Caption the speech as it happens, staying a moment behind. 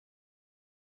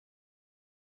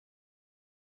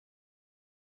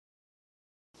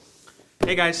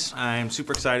Hey guys, I'm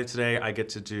super excited today. I get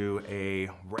to do a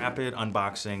rapid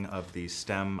unboxing of the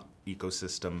STEM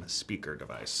ecosystem speaker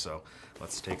device. So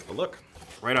let's take a look.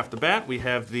 Right off the bat, we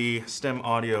have the STEM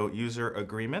audio user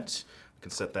agreement. We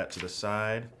can set that to the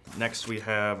side. Next, we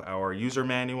have our user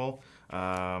manual,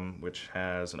 which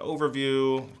has an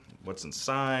overview, what's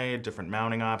inside, different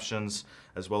mounting options,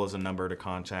 as well as a number to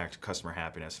contact customer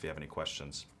happiness if you have any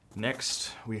questions.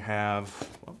 Next, we have,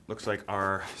 well, looks like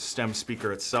our STEM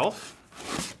speaker itself,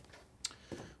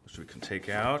 which we can take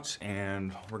out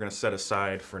and we're going to set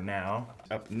aside for now.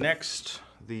 Up next,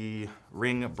 the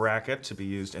ring bracket to be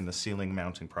used in the ceiling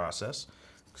mounting process.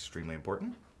 Extremely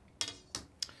important.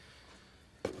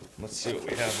 Let's see what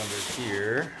we have under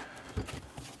here.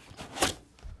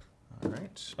 All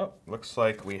right. Oh, looks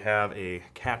like we have a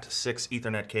Cat 6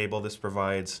 Ethernet cable. This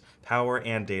provides power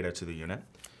and data to the unit.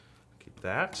 Keep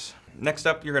that. Next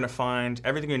up, you're going to find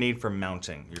everything you need for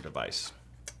mounting your device.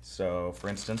 So, for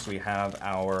instance, we have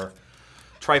our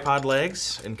tripod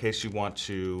legs in case you want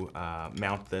to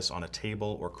mount this on a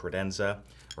table or credenza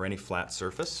or any flat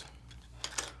surface.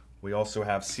 We also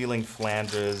have ceiling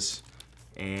flanges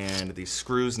and the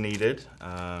screws needed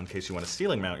in case you want to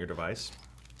ceiling mount your device.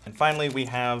 And finally, we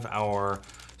have our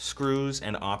screws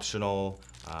and optional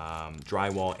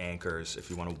drywall anchors if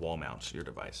you want to wall mount your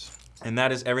device. And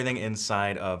that is everything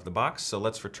inside of the box. So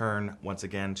let's return once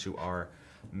again to our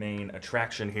main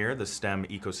attraction here, the STEM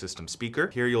ecosystem speaker.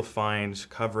 Here you'll find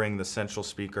covering the central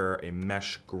speaker a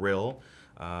mesh grille.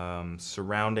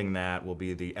 Surrounding that will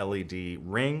be the LED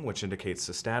ring, which indicates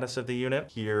the status of the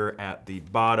unit. Here at the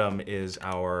bottom is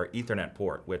our Ethernet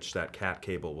port, which that Cat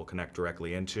cable will connect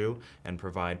directly into and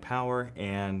provide power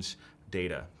and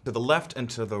data. To the left and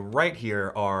to the right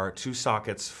here are two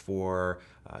sockets for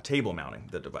table mounting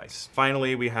the device.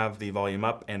 Finally, we have the volume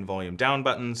up and volume down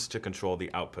buttons to control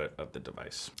the output of the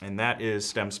device. And that is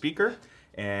STEM speaker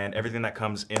and everything that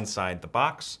comes inside the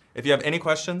box. If you have any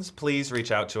questions, please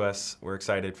reach out to us. We're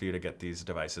excited for you to get these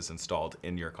devices installed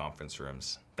in your conference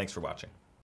rooms. Thanks for watching.